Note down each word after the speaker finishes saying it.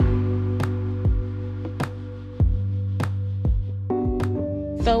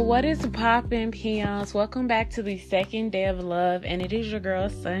So what is poppin', peons? Welcome back to the second day of love, and it is your girl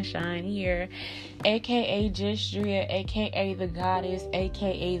Sunshine here, aka Justria, aka the goddess,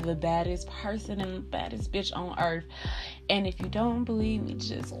 aka the baddest person and the baddest bitch on earth. And if you don't believe me,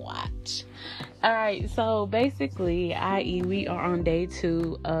 just watch. Alright, so basically, i.e. we are on day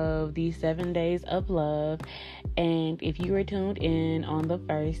 2 of the 7 days of love, and if you were tuned in on the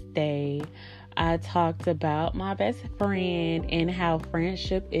first day, I talked about my best friend and how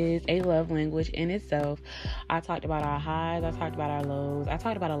friendship is a love language in itself. I talked about our highs, I talked about our lows, I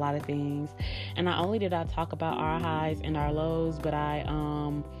talked about a lot of things. And not only did I talk about our highs and our lows, but I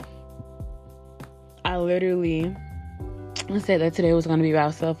literally said that today was going to be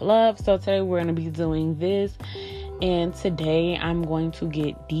about self-love. So today we're going to be doing this. And today I'm going to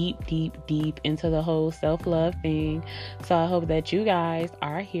get deep into the whole self-love thing. So I hope that you guys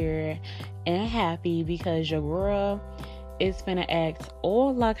are here and happy, because your girl is finna act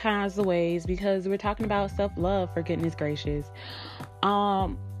all kinds of ways, because we're talking about self-love, for goodness gracious.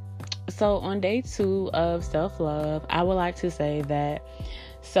 So on day 2 of self-love, I would like to say that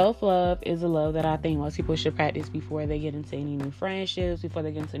self-love is a love that I think most people should practice before they get into any new friendships, before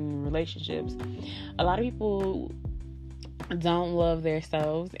they get into new relationships. A lot of people don't love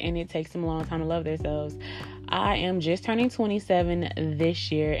themselves, and it takes them a long time to love themselves. I am just turning 27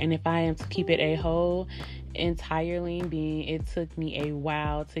 this year, and if I am to keep it a whole entire lean being, it took me a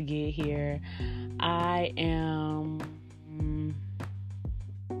while to get here.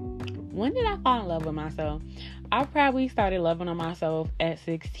 When did I fall in love with myself? I probably started loving on myself at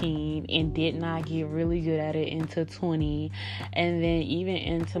 16 and did not get really good at it into 20. And then even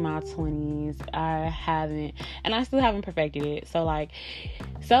into my 20s, I still haven't perfected it. So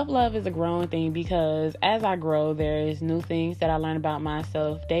self-love is a growing thing, because as I grow, there's new things that I learn about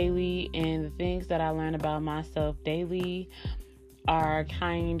myself daily. And the things that I learn about myself daily are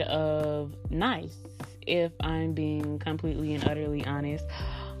kind of nice, if I'm being completely and utterly honest.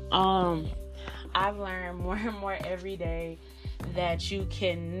 I've learned more and more every day that you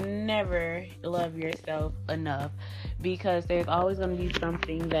can never love yourself enough, because there's always going to be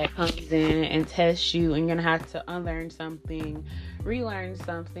something that comes in and tests you, and you're going to have to unlearn something, relearn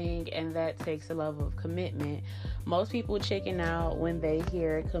something, and that takes a level of commitment. Most people chicken out when they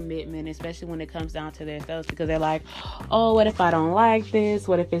hear commitment, especially when it comes down to themselves, because they're like, oh, what if I don't like this?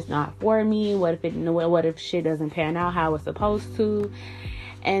 What if it's not for me? What if shit doesn't pan out how it's supposed to?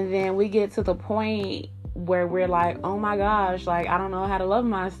 And then we get to the point where we're like, oh my gosh, I don't know how to love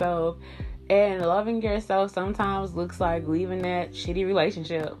myself. And loving yourself sometimes looks like leaving that shitty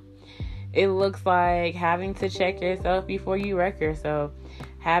relationship. It looks like having to check yourself before you wreck yourself.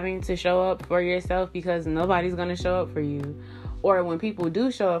 Having to show up for yourself because nobody's going to show up for you. Or when people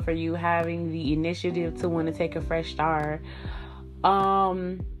do show up for you, having the initiative to want to take a fresh start.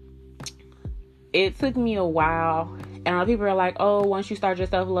 It took me a while. And a lot of people are like, oh, once you start your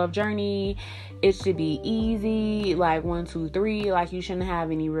self-love journey, it should be easy, 1, 2, 3, you shouldn't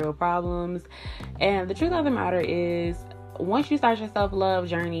have any real problems. And the truth of the matter is, once you start your self-love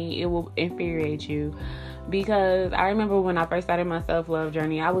journey, it will infuriate you. Because I remember when I first started my self-love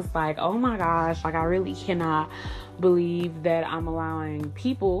journey, I was like, oh my gosh, I really cannot believe that I'm allowing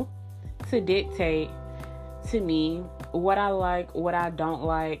people to dictate to me what I like, what I don't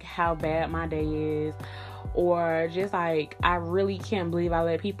like, how bad my day is. Or just I really can't believe I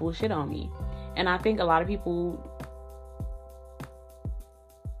let people shit on me. And I think a lot of people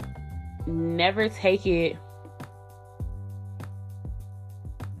never take it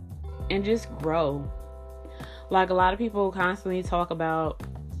and just grow. A lot of people constantly talk about,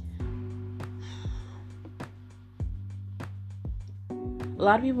 a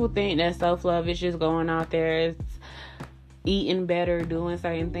lot of people think that self-love is just going out there, it's eating better, doing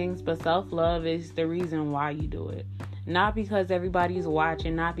certain things, but self-love is the reason why you do it. Not because everybody's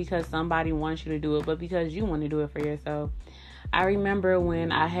watching, not because somebody wants you to do it, but because you want to do it for yourself. I remember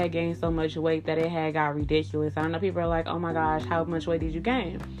when I had gained so much weight that it had got ridiculous. I know people are like, oh my gosh, how much weight did you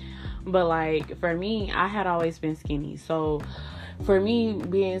gain? But for me, I had always been skinny. So for me,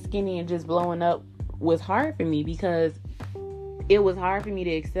 being skinny and just blowing up was hard for me, because it was hard for me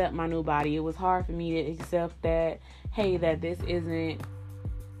to accept my new body. It was hard for me to accept that, hey, that this isn't,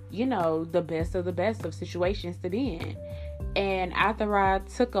 the best of the best of situations to be in. And after I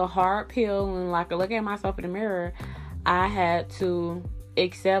took a hard pill and look at myself in the mirror, I had to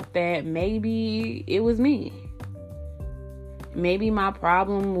accept that maybe it was me. Maybe my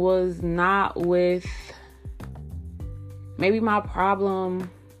problem was not with, maybe my problem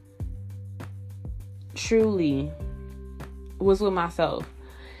truly was with myself.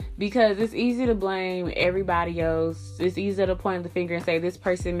 Because it's easy to blame everybody else. It's easy to point the finger and say, this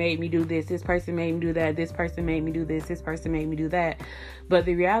person made me do this. This person made me do that. This person made me do this. This person made me do that. But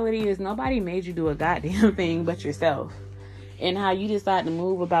the reality is nobody made you do a goddamn thing but yourself. And how you decide to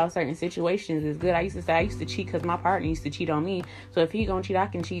move about certain situations is good. I used to cheat because my partner used to cheat on me. So if he gonna cheat, I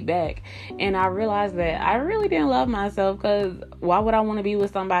can cheat back. And I realized that I really didn't love myself, because why would I want to be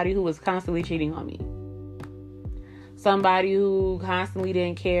with somebody who was constantly cheating on me? Somebody who constantly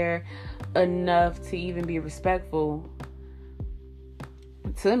didn't care enough to even be respectful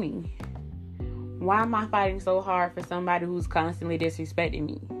to me. Why am I fighting so hard for somebody who's constantly disrespecting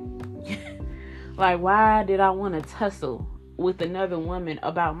me? Like, why did I want to tussle with another woman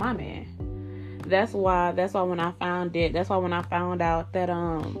about my man? That's why when I found out that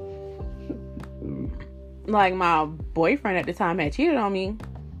like my boyfriend at the time had cheated on me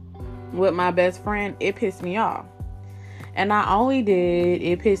with my best friend, it pissed me off. And not only did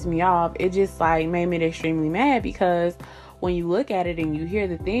it piss me off, it just like made me extremely mad, because when you look at it and you hear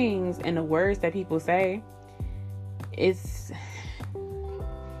the things and the words that people say, it's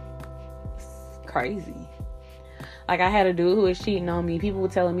crazy. Like, I had a dude who was cheating on me. People were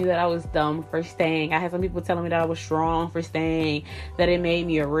telling me that I was dumb for staying. I had some people telling me that I was strong for staying, that it made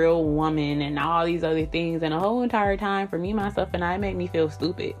me a real woman, and all these other things. And the whole entire time, for me, myself, and I, it made me feel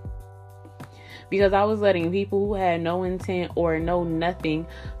stupid. Because I was letting people who had no intent or know nothing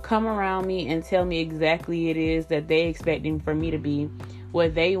come around me and tell me exactly it is that they expecting for me to be,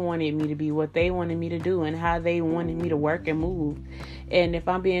 what they wanted me to be, what they wanted me to do, and how they wanted me to work and move. And if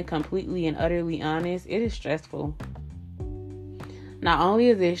I'm being completely and utterly honest, it is stressful. Not only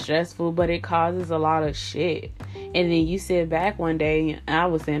is it stressful, but it causes a lot of shit. And then you sit back one day, I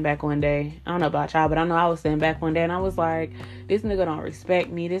was sitting back one day, I don't know about y'all, but I know I was sitting back one day, and I was like, this nigga don't respect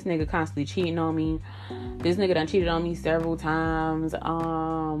me, this nigga constantly cheating on me, this nigga done cheated on me several times,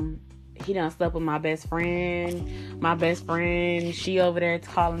 he done slept with my best friend, she over there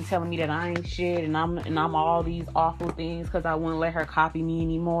telling me that I ain't shit, and I'm all these awful things because I wouldn't let her copy me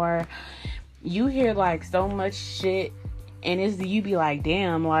anymore. You hear like so much shit, and you be like,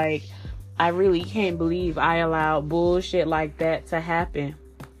 damn, like, I really can't believe I allowed bullshit like that to happen.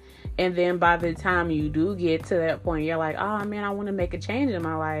 And then by the time you do get to that point, you're like, oh man, I want to make a change in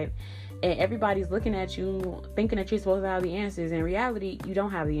my life. And everybody's looking at you thinking that you're supposed to have the answers. In reality, you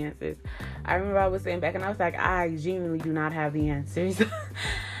don't have the answers. I remember I was sitting back and I was like, I genuinely do not have the answers.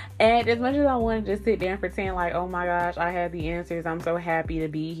 And as much as I wanted to sit there and pretend like, oh my gosh, I had the answers, I'm so happy to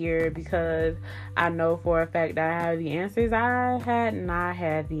be here because I know for a fact that I have the answers, I had not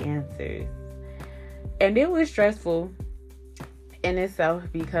had the answers. And it was stressful in itself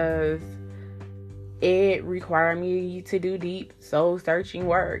because it required me to do deep soul-searching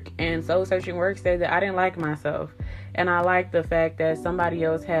work. And soul-searching work said that I didn't like myself. And I liked the fact that somebody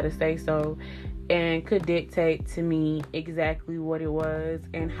else had a say-so and could dictate to me exactly what it was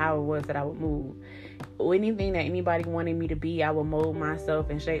and how it was that I would move. Anything that anybody wanted me to be, I would mold myself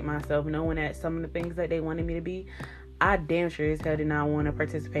and shape myself, knowing that some of the things that they wanted me to be, I damn sure as hell did not want to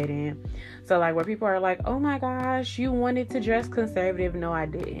participate in. So like where people are like, oh my gosh, you wanted to dress conservative. No, I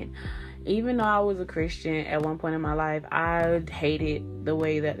didn't. Even though I was a Christian at one point in my life, I hated the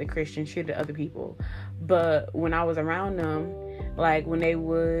way that the Christians treated other people. But when I was around them, like when they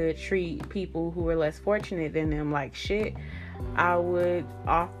would treat people who were less fortunate than them like shit, I would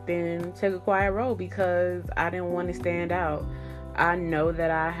often take a quiet role because I didn't want to stand out. I know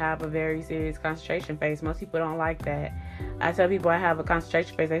that I have a very serious concentration face. Most people don't like that. I tell people I have a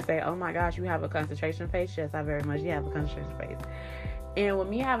concentration face. They say, oh my gosh, you have a concentration face? Yes, I very much have a concentration face. And with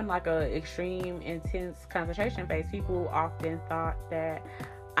me having like a extreme, intense concentration face, people often thought that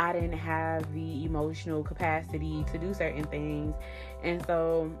I didn't have the emotional capacity to do certain things. And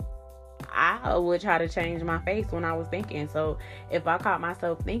so I would try to change my face when I was thinking. So if I caught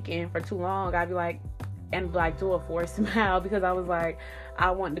myself thinking for too long, I'd be like, and like do a forced smile, because I was like,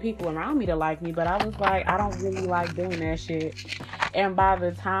 I want the people around me to like me, but I was like, I don't really like doing that shit. And by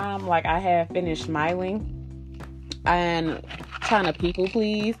the time like I had finished smiling and trying to people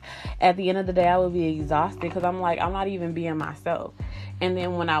please, at the end of the day I would be exhausted because I'm like, I'm not even being myself. And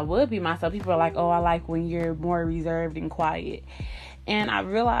then when I would be myself, people are like, oh, I like when you're more reserved and quiet. And I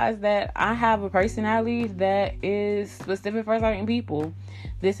realized that I have a personality that is specific for certain people.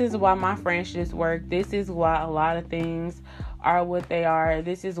 This is why my friendships work. This is why a lot of things are what they are.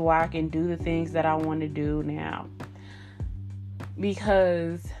 This is why I can do the things that I want to do now.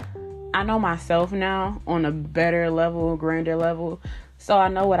 Because I know myself now on a better level, grander level. So I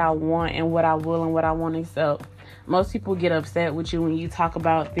know what I want and what I will and what I want to accept. Most people get upset with you when you talk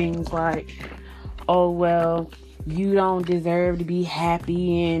about things like, oh, well, you don't deserve to be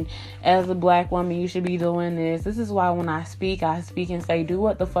happy, and as a black woman you should be doing this. This is why when I speak and say, do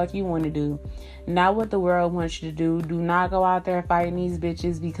what the fuck you want to do, not what the world wants you to do. Do not go out there fighting these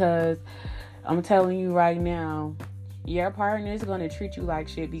bitches, because I'm telling you right now, your partner is going to treat you like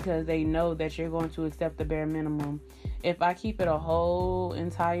shit because they know that you're going to accept the bare minimum. If I keep it a whole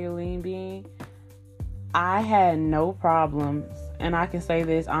entire lean being, I had no problems, and I can say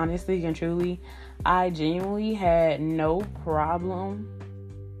this honestly and truly, I genuinely had no problem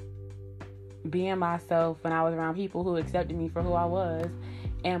being myself when I was around people who accepted me for who I was.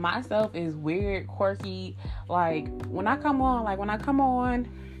 And myself is weird, quirky. Like, when I come out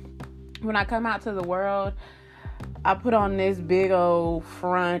to the world, I put on this big old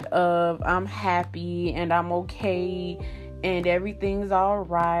front of I'm happy and I'm okay and everything's all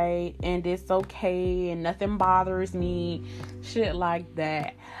right and it's okay and nothing bothers me, shit like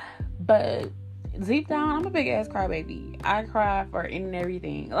that. But deep down, I'm a big ass crybaby. I cry for any and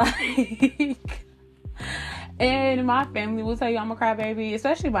everything. Like, and my family will tell you I'm a crybaby,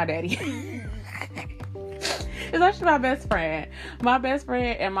 especially my daddy. Especially my best friend. My best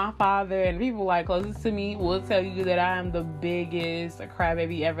friend and my father and people like closest to me will tell you that I am the biggest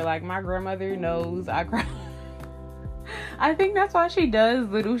crybaby ever. Like, my grandmother knows I cry. I think that's why she does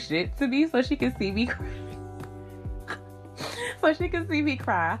little shit to me, so she can see me cry. So she can see me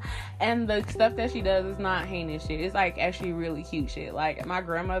cry. And the stuff that she does is not heinous shit. It's like actually really cute shit. Like, my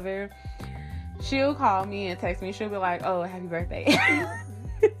grandmother, she'll call me and text me. She'll be like, oh, happy birthday.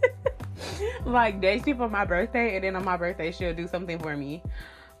 Like, days before my birthday, and then on my birthday she'll do something for me.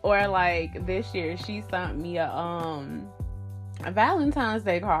 Or like this year she sent me a Valentine's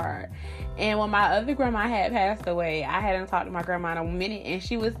Day card. And when my other grandma had passed away, I hadn't talked to my grandma in a minute, and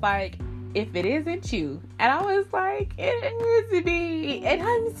she was like, if it isn't you. And I was like, it is me, and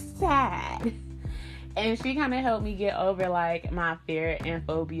I'm sad. And she kind of helped me get over like my fear and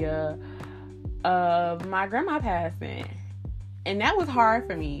phobia of my grandma passing. And that was hard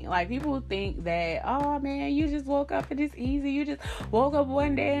for me. Like, people think that, oh man, you just woke up and it's easy. You just woke up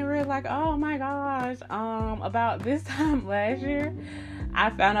one day and we're like, oh my gosh. About this time last year, I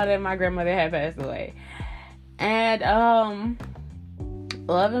found out that my grandmother had passed away. And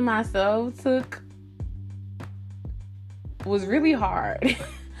loving myself was really hard.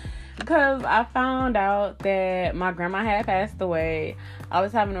 Because I found out that my grandma had passed away. I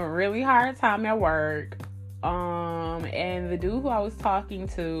was having a really hard time at work. And the dude who I was talking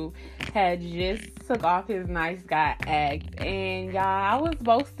to had just took off his nice guy act, and y'all, I was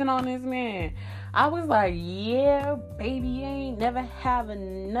boasting on this man. I was like, yeah, baby, you ain't never have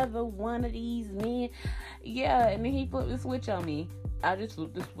another one of these men. Yeah, and then he flipped the switch on me. I just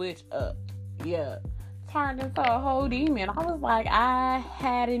flipped the switch up. Yeah, turned into a whole demon. I was like, I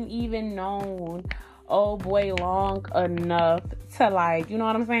hadn't even known old boy long enough to, like, you know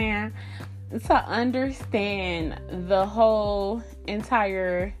what I'm saying, to understand the whole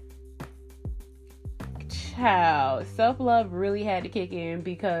entire child. Self-love really had to kick in,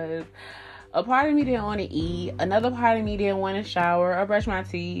 because a part of me didn't want to eat, another part of me didn't want to shower or brush my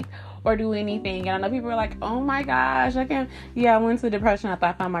teeth or do anything. And I know people were like, oh my gosh, I can't. Yeah, I went into depression after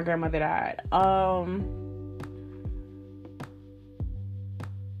I found my grandmother died.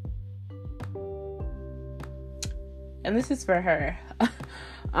 And this is for her.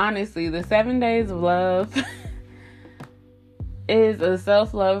 Honestly, the 7 days of love is a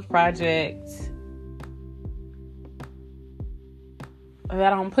self-love project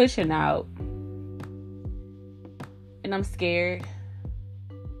that I'm pushing out. And I'm scared.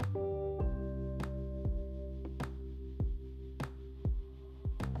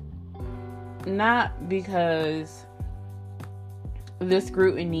 Not because the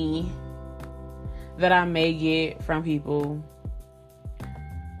scrutiny that I may get from people,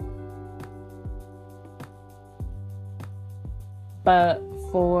 but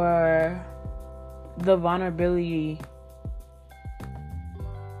for the vulnerability,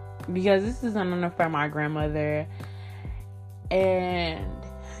 because this is an honor for my grandmother, and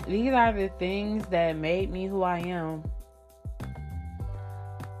these are the things that made me who I am.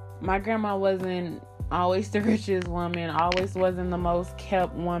 My grandma wasn't always the richest woman, always wasn't the most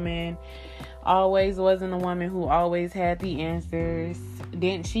kept woman, always wasn't a woman who always had the answers.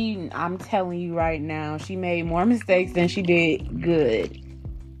 Didn't she? I'm telling you right now, she made more mistakes than she did good.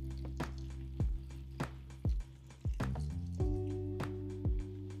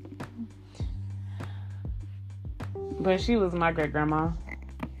 But she was my great grandma.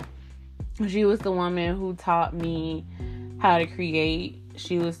 She was the woman who taught me how to create.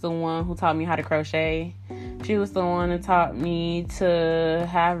 She was the one who taught me how to crochet. She was the one who taught me to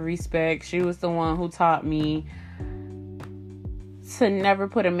have respect. She was the one who taught me to never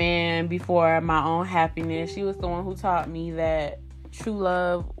put a man before my own happiness. She was the one who taught me that true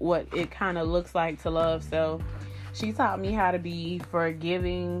love, what it kind of looks like to love self. She taught me how to be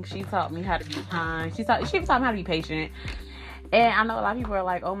forgiving. She taught me how to be kind. She taught me how to be patient. And I know a lot of people are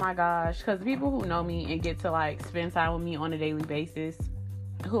like, oh my gosh, because the people who know me and get to like spend time with me on a daily basis,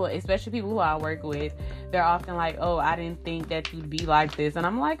 especially people who I work with, they're often like, oh, I didn't think that you'd be like this. And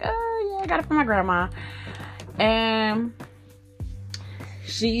I'm like, oh yeah, I got it from my grandma. And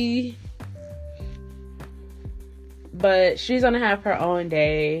she's gonna have her own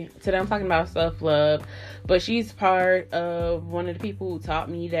day. Today I'm talking about self-love, but she's part of one of the people who taught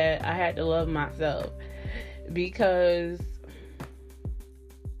me that I had to love myself, because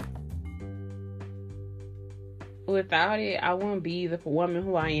without it, I wouldn't be the woman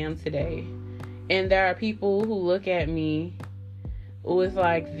who I am today. And there are people who look at me with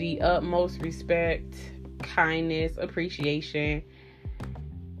like the utmost respect, kindness, appreciation.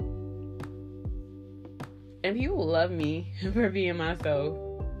 And people love me for being myself.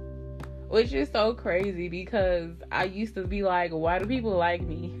 Which is so crazy, because I used to be like, why do people like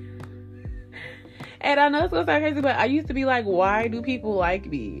me? And I know it's gonna sound crazy, but I used to be like, why do people like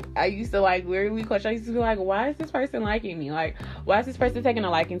me? I used to like literally question. I used to be like, why is this person liking me? Like, why is this person taking a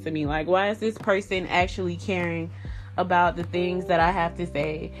liking to me? Like, why is this person actually caring about the things that I have to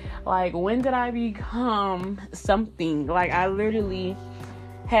say? Like, when did I become something? Like, I literally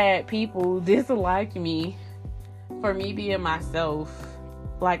had people dislike me for me being myself,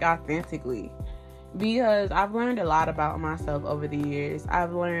 like authentically, because I've learned a lot about myself over the years.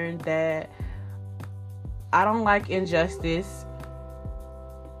 I've learned that I don't like injustice.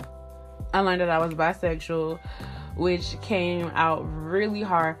 I learned that I was bisexual, which came out really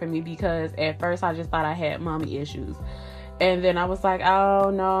hard for me, because at first I just thought I had mommy issues. And then I was like,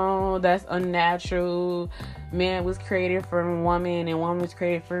 oh no, that's unnatural. Man was created for woman and woman was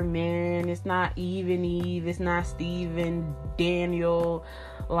created for man. It's not Eve and Eve. It's not Steve and Daniel.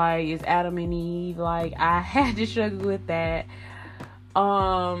 Like, it's Adam and Eve. Like, I had to struggle with that.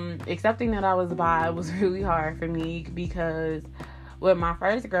 Accepting that I was bi was really hard for me, because with my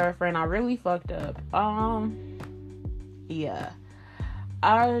first girlfriend, I really fucked up. Yeah,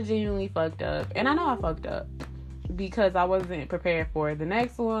 I genuinely fucked up, and I know I fucked up because I wasn't prepared for it. The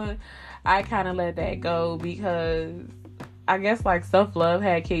next one, I kind of let that go, because I guess like self-love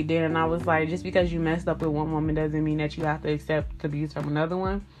had kicked in, and I was like, just because you messed up with one woman doesn't mean that you have to accept abuse from another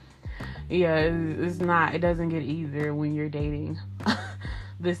one. Yeah, it's not. It doesn't get easier when you're dating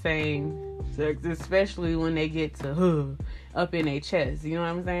the same sex, especially when they get to up in their chest. You know what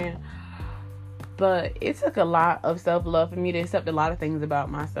I'm saying? But it took a lot of self-love for me to accept a lot of things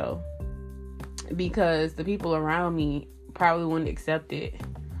about myself, because the people around me probably wouldn't accept it,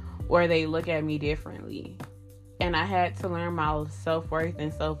 or they look at me differently. And I had to learn my self-worth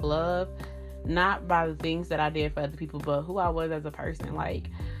and self-love, not by the things that I did for other people, but who I was as a person. Like,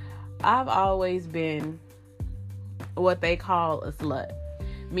 I've always been what they call a slut,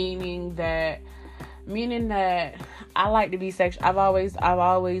 meaning that I like to be sexual. I've always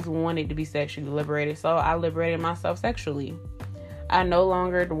wanted to be sexually liberated, so I liberated myself sexually. I no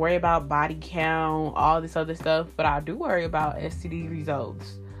longer worry about body count, all this other stuff, but I do worry about STD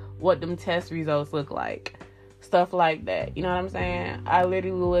results, what them test results look like, stuff like that. You know what I'm saying? I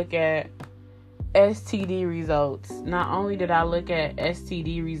literally look at STD results. Not only did I look at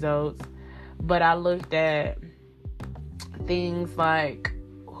STD results, but I looked at things like,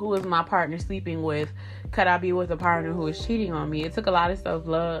 who is my partner sleeping with? Could I be with a partner who is cheating on me? It took a lot of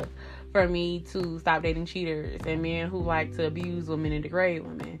self-love for me to stop dating cheaters and men who like to abuse women and degrade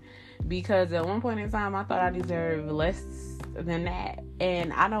women, because at one point in time I thought I deserved less than that.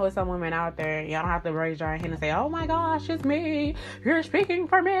 And I know it's some women out there, y'all don't have to raise your hand and say, oh my gosh, it's me, you're speaking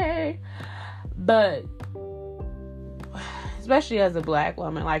for me. But especially as a black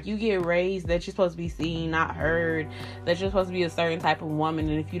woman, like, you get raised that you're supposed to be seen, not heard, that you're supposed to be a certain type of woman,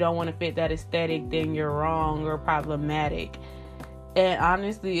 and if you don't want to fit that aesthetic, then you're wrong or problematic. And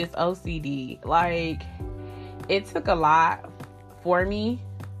honestly, it's OCD. Like, it took a lot for me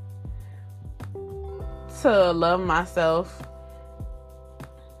to love myself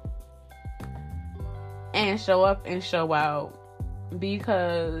and show up and show out,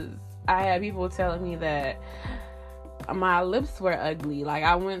 because I had people telling me that my lips were ugly. Like,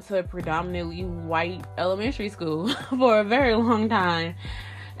 I went to a predominantly white elementary school for a very long time,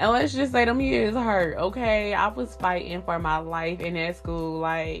 and let's just say them years hurt. Okay, I was fighting for my life in that school.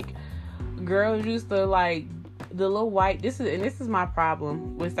 Like, girls used to like the little white. This is my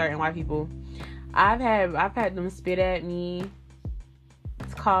problem with certain white people. I've had them spit at me,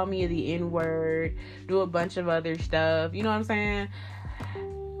 call me the N-word, do a bunch of other stuff. You know what I'm saying?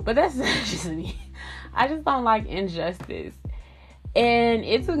 But that's just me. I just don't like injustice. And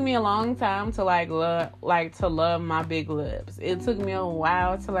it took me a long time to love my big lips. It took me a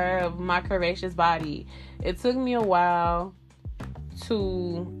while to love my curvaceous body. It took me a while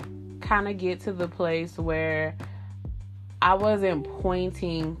to kind of get to the place where I wasn't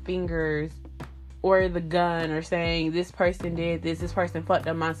pointing fingers or the gun or saying this person did this person fucked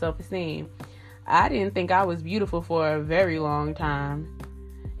up my self-esteem. I didn't think I was beautiful for a very long time.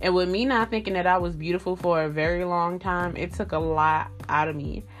 And with me not thinking that I was beautiful for a very long time, it took a lot out of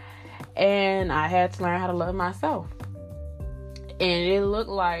me. And I had to learn how to love myself. And it looked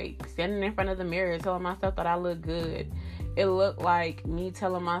like standing in front of the mirror telling myself that I look good. It looked like me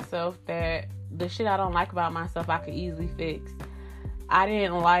telling myself that the shit I don't like about myself I could easily fix. I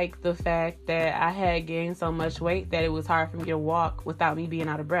didn't like the fact that I had gained so much weight that it was hard for me to walk without me being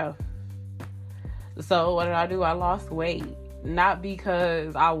out of breath. So what did? I lost weight. Not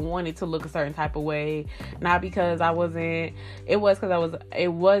because I wanted to look a certain type of way. Not because it wasn't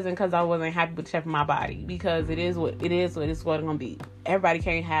because I wasn't happy with the shape of my body. Because it is what it's gonna be. Everybody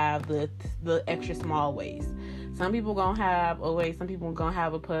can't have the extra small waist. Some people gonna have a waist, some people gonna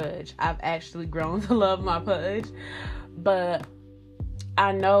have a pudge. I've actually grown to love my pudge. But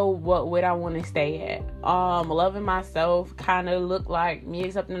I know what weight I want to stay at. Loving myself kind of look like me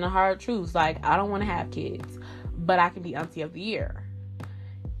accepting the hard truths. Like, I don't want to have kids, but I can be auntie of the year.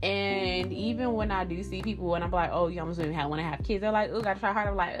 And even when I do see people and I'm like, oh, you almost want to have kids, they're like, oh, gotta try hard.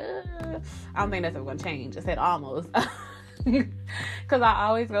 I'm like, I don't think that's ever gonna change. I said almost. Because I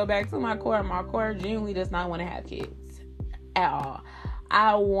always go back to my core. My core genuinely does not want to have kids at all.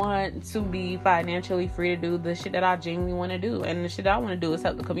 I want to be financially free to do the shit that I genuinely want to do. And the shit I want to do is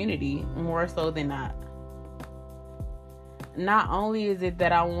help the community more so than not. Not only is it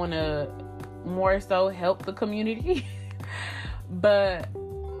that I want to more so help the community, but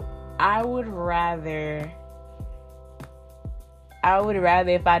I would rather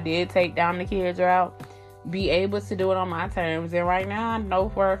if I did take down the kids route, be able to do it on my terms. And right now I know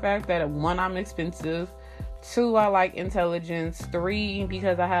for a fact that 1, I'm expensive. 2, I like intelligence. 3,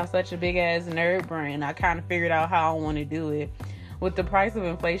 because I have such a big ass nerd brain, I kind of figured out how I want to do it. With the price of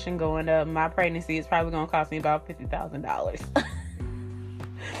inflation going up, my pregnancy is probably going to cost me about $50,000.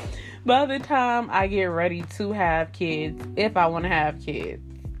 By the time I get ready to have kids, if I want to have kids.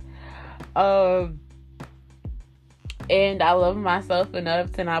 And I love myself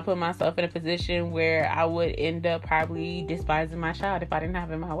enough to not put myself in a position where I would end up probably despising my child if I didn't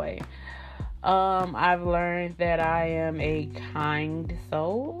have it my way. I've learned that I am a kind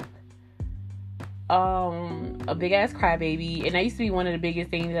soul. A big ass crybaby. And that used to be one of the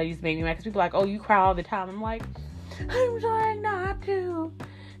biggest things that used to make me mad. Because people are like, oh, you cry all the time. I'm like, I'm trying not to.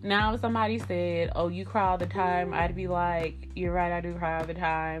 Now if somebody said, oh, you cry all the time, I'd be like, you're right, I do cry all the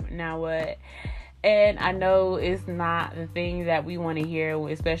time. Now what? And I know it's not the thing that we want to hear,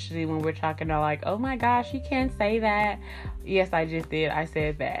 especially when we're talking about like, oh my gosh, you can't say that. Yes, I just did. I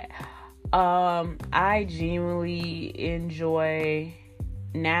said that. I genuinely enjoy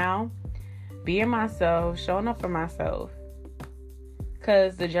now being myself, showing up for myself.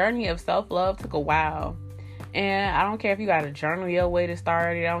 Because the journey of self-love took a while. And I don't care if you got to journal your way to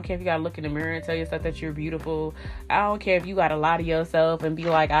start it. I don't care if you got to look in the mirror and tell yourself that you're beautiful. I don't care if you got to lie to yourself and be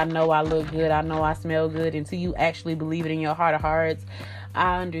like, I know I look good. I know I smell good. Until you actually believe it in your heart of hearts.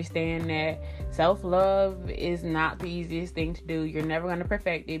 I understand that self-love is not the easiest thing to do. You're never going to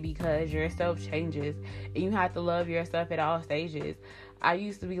perfect it because yourself changes. And you have to love yourself at all stages. I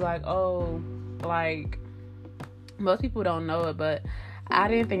used to be like, oh, like, most people don't know it, but I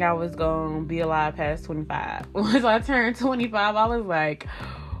didn't think I was going to be alive past 25. Once I turned 25, I was like,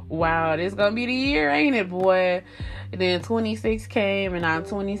 wow, this is going to be the year, ain't it, boy? And then 26 came, and now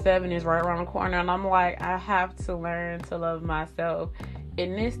 27 is right around the corner. And I'm like, I have to learn to love myself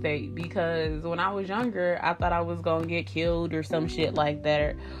in this state. Because when I was younger, I thought I was going to get killed or some shit like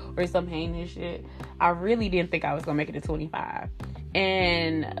that. Or some heinous shit. I really didn't think I was going to make it to 25.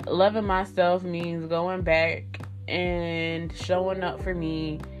 And loving myself means going back and showing up for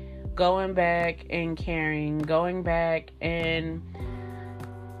me, going back and caring, going back and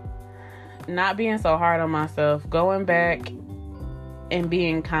not being so hard on myself, going back and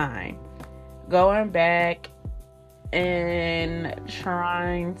being kind, going back and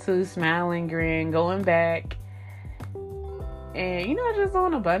trying to smile and grin, going back and, you know, just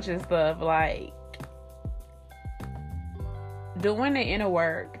doing a bunch of stuff, like doing the inner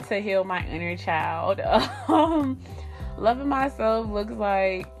work to heal my inner child. Loving myself looks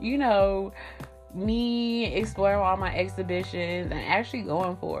like, you know, me exploring all my exhibitions and actually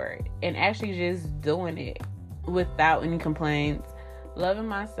going for it and actually just doing it without any complaints. Loving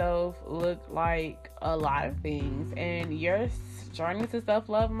myself looked like a lot of things, and your journey to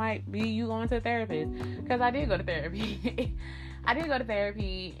self-love might be you going to a therapist, because I did go to therapy. I did go to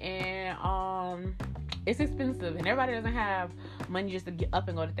therapy, and it's expensive, and everybody doesn't have money just to get up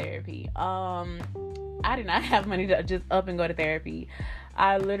and go to therapy. I did not have money to just up and go to therapy.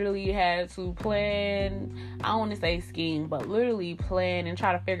 I literally had to plan, I don't want to say scheme, but literally plan and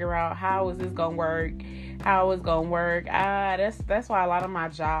try to figure out how is this going to work, how it's going to work. That's why a lot of my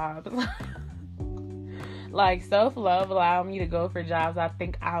jobs, like self-love allowed me to go for jobs I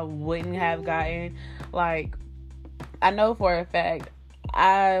think I wouldn't have gotten. Like, I know for a fact,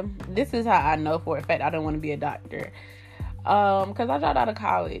 this is how I know for a fact I don't want to be a doctor. Because I dropped out of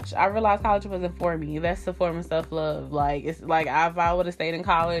college. I realized college wasn't for me. That's the form of self-love. Like, it's like, if I would have stayed in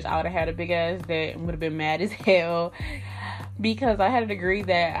college, I would have had a big ass debt and would have been mad as hell, because I had a degree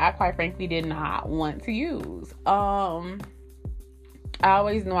that I quite frankly did not want to use. I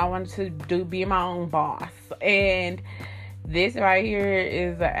always knew I wanted to be my own boss, and this right here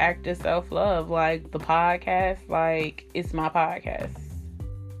is an act of self-love. Like, the podcast, like, it's my podcast.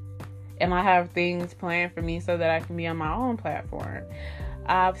 And I have things planned for me so that I can be on my own platform.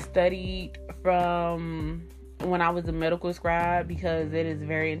 I've studied from when I was a medical scribe, because it is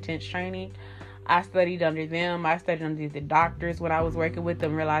very intense training. I studied under them. I studied under the doctors when I was working with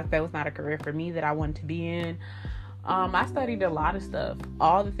them, realized that was not a career for me that I wanted to be in. I studied a lot of stuff,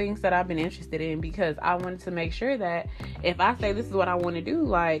 all the things that I've been interested in, because I wanted to make sure that if I say this is what I want to do,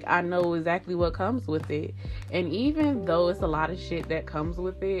 like, I know exactly what comes with it. And even though it's a lot of shit that comes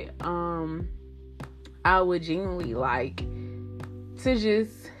with it, I would genuinely like to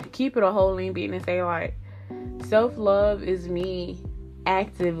just keep it a whole lean being and say, like, self-love is me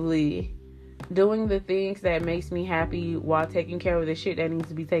actively doing the things that makes me happy while taking care of the shit that needs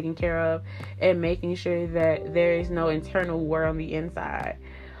to be taken care of, and making sure that there is no internal war on the inside.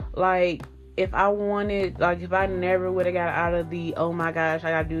 Like, if I never would have got out of the, oh my gosh,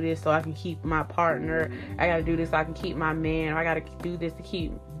 I gotta do this so I can keep my partner, I gotta do this so I can keep my man, or I gotta do this to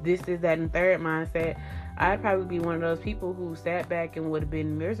keep this, is that, and third mindset, I'd probably be one of those people who sat back and would have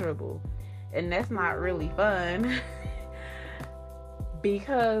been miserable. And that's not really fun.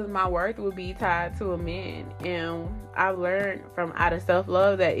 Because my worth would be tied to a man. And I've learned from out of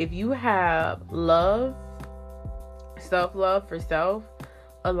self-love that if you have love, self-love for self,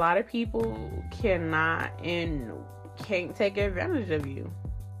 a lot of people cannot and can't take advantage of you.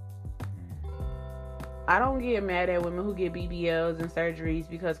 I don't get mad at women who get BBLs and surgeries,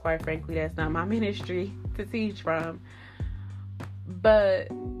 because quite frankly, that's not my ministry to teach from. But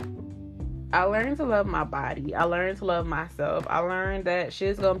I learned to love my body. I learned to love myself. I learned that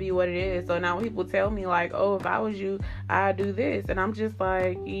shit's gonna be what it is. So now when people tell me, like, oh, if I was you, I'd do this. And I'm just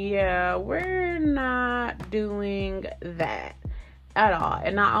like, yeah, we're not doing that at all.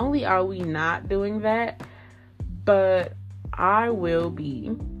 And not only are we not doing that, but I will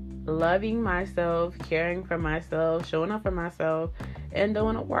be loving myself, caring for myself, showing up for myself, and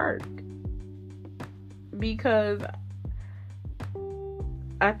doing the work. Because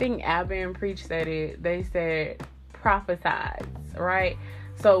I think Abba and Preach said it. They said, prophesize, right?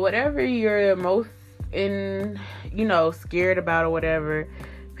 So whatever you're most scared about or whatever,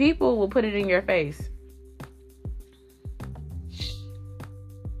 people will put it in your face.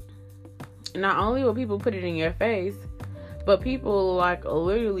 Not only will people put it in your face, but people like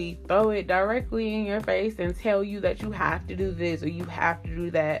literally throw it directly in your face and tell you that you have to do this or you have to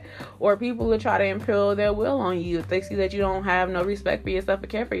do that. Or people will try to impel their will on you if they see that you don't have no respect for yourself or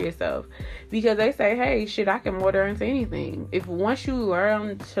care for yourself. Because they say, hey, shit, I can mold her into anything. If once you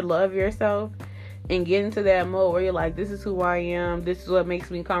learn to love yourself and get into that mode where you're like, this is who I am, this is what makes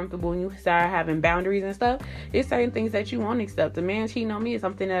me comfortable, and you start having boundaries and stuff, there's certain things that you won't accept. A man cheating on me is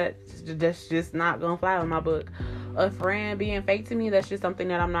something that's just not gonna fly in my book. A friend being fake to me, that's just something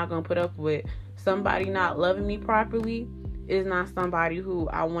that I'm not gonna put up with. Somebody not loving me properly is not somebody who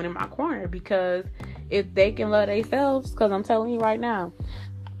I want in my corner. Because if they can love themselves, because I'm telling you right now,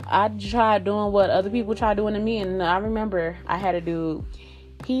 I tried doing what other people try doing to me, and I remember I had a dude,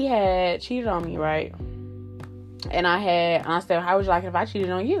 he had cheated on me, right? And I said, how would you like it if I cheated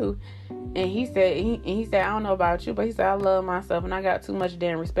on you? And he said, I don't know about you, but he said, I love myself and I got too much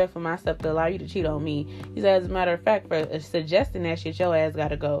damn respect for myself to allow you to cheat on me. He said, as a matter of fact, for suggesting that shit, your ass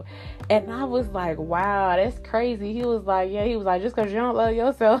gotta go. And I was like, wow, that's crazy. He was like, just because you don't love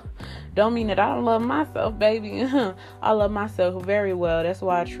yourself don't mean that I don't love myself, baby. I love myself very well. That's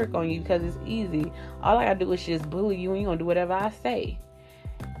why I trick on you, because it's easy. All I gotta do is just bully you and you gonna do whatever I say.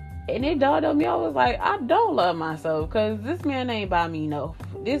 And it dawned on me, I was like, I don't love myself, because this man ain't by me, no.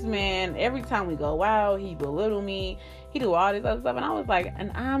 This man, every time we go out, he belittle me, he do all this other stuff, and I was like,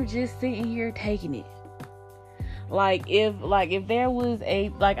 and I'm just sitting here taking it. If there was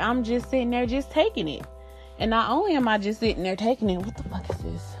I'm just sitting there just taking it. And not only am I just sitting there taking it, what the fuck is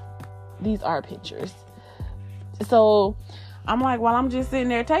this? These are pictures. So I'm like, while I'm just sitting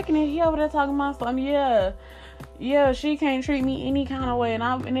there taking it, he over there talking about something, yeah, she can't treat me any kind of way.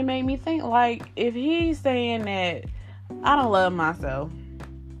 And it made me think, like, if he's saying that I don't love myself,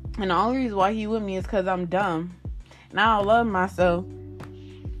 and the only reason why he with me is because I'm dumb, and I don't love myself,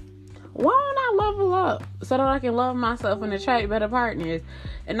 why don't I level up so that I can love myself and attract better partners?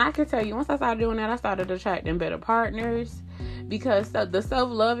 And I can tell you, once I started doing that, I started attracting better partners, because the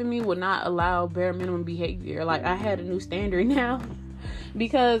self-love in me would not allow bare minimum behavior. Like, I had a new standard now,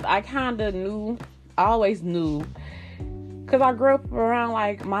 because I kind of knew, I always knew, because I grew up around,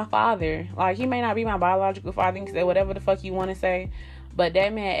 like, my father. Like, he may not be my biological father, he can say whatever the fuck you want to say, but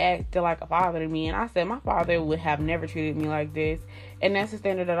that man acted like a father to me. And I said, my father would have never treated me like this. And that's the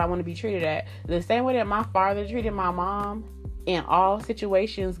standard that I want to be treated at. The same way that my father treated my mom in all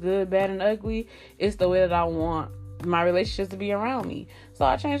situations, good, bad, and ugly, is the way that I want my relationships to be around me. So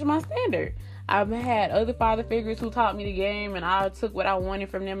I changed my standard. I've had other father figures who taught me the game, and I took what I wanted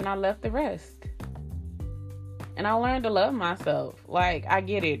from them and I left the rest. And I learned to love myself. Like, I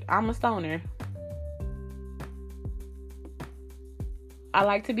get it. I'm a stoner. I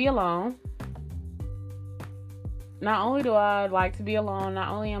like to be alone. Not only do I like to be alone, not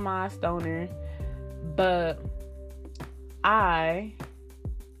only am I a stoner, but I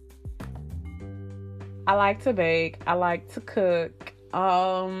like to bake. I like to cook.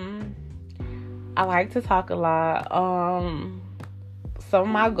 I like to talk a lot. Some of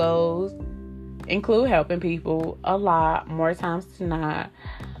my goals include helping people a lot, more times than not.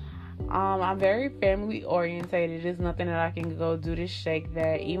 I'm very family orientated. There's nothing that I can go do to shake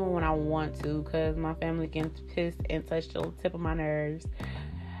that, even when I want to, because my family can piss and touch the tip of my nerves.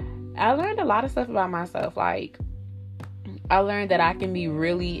 I learned a lot of stuff about myself. Like, I learned that I can be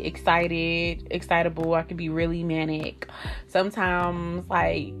really excitable. I can be really manic. Sometimes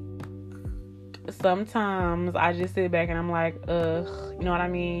I just sit back and I'm like, ugh, you know what I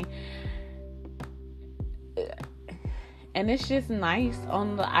mean? And it's just nice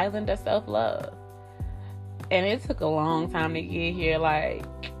on the island of self-love. And it took a long time to get here. Like,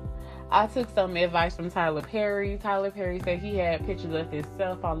 I took some advice from Tyler Perry. Tyler Perry said he had pictures of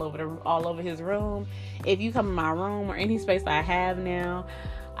himself all over his room. If you come in my room or any space I have now,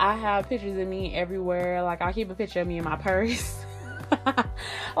 I have pictures of me everywhere. Like, I keep a picture of me in my purse.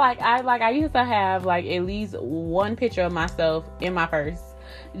 I used to have like at least one picture of myself in my purse,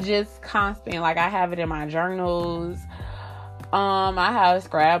 just constant. Like, I have it in my journals. I have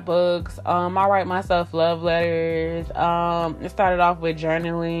scrapbooks. I write myself love letters. It started off with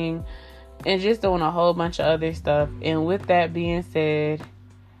journaling and just doing a whole bunch of other stuff. And with that being said,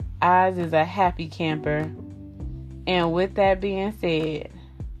 Oz is a happy camper. And with that being said,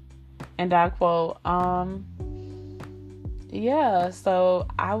 and I quote, so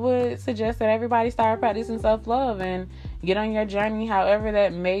I would suggest that everybody start practicing self-love and get on your journey, however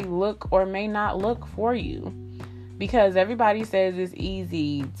that may look or may not look for you. Because everybody says it's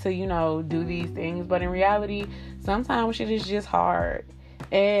easy to, do these things. But in reality, sometimes shit is just hard.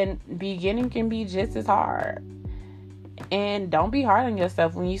 And beginning can be just as hard. And don't be hard on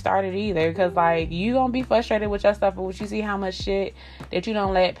yourself when you start it either. Because, you going to be frustrated with yourself. But when you see how much shit that you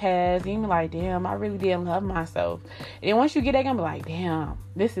don't let pass, you be like, damn, I really didn't love myself. And once you get that, you're going to be like, damn,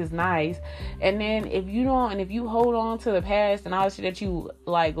 this is nice. And then if you hold on to the past and all the shit that you,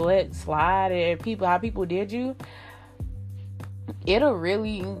 let slide and how people did you, it'll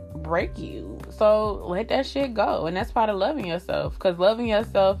really break you. So let that shit go. And that's part of loving yourself. Because loving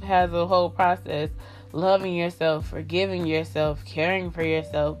yourself has a whole process. Loving yourself, forgiving yourself, caring for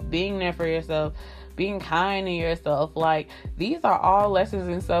yourself, being there for yourself, being kind to yourself. These are all lessons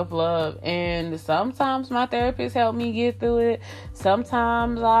in self-love. And sometimes my therapist helped me get through it.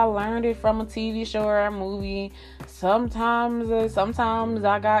 Sometimes I learned it from a TV show or a movie. Sometimes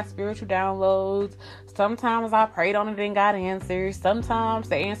I got spiritual downloads. Sometimes I prayed on it and got answers. Sometimes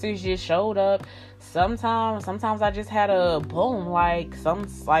the answers just showed up. Sometimes I just had a boom,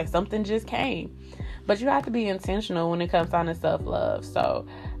 something just came. But you have to be intentional when it comes down to self-love. So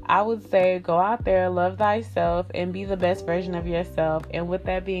I would say go out there, love thyself, and be the best version of yourself. And with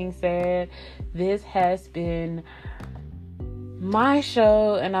that being said, this has been my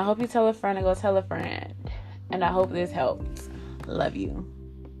show. And I hope you tell a friend to go tell a friend. And I hope this helps. Love you.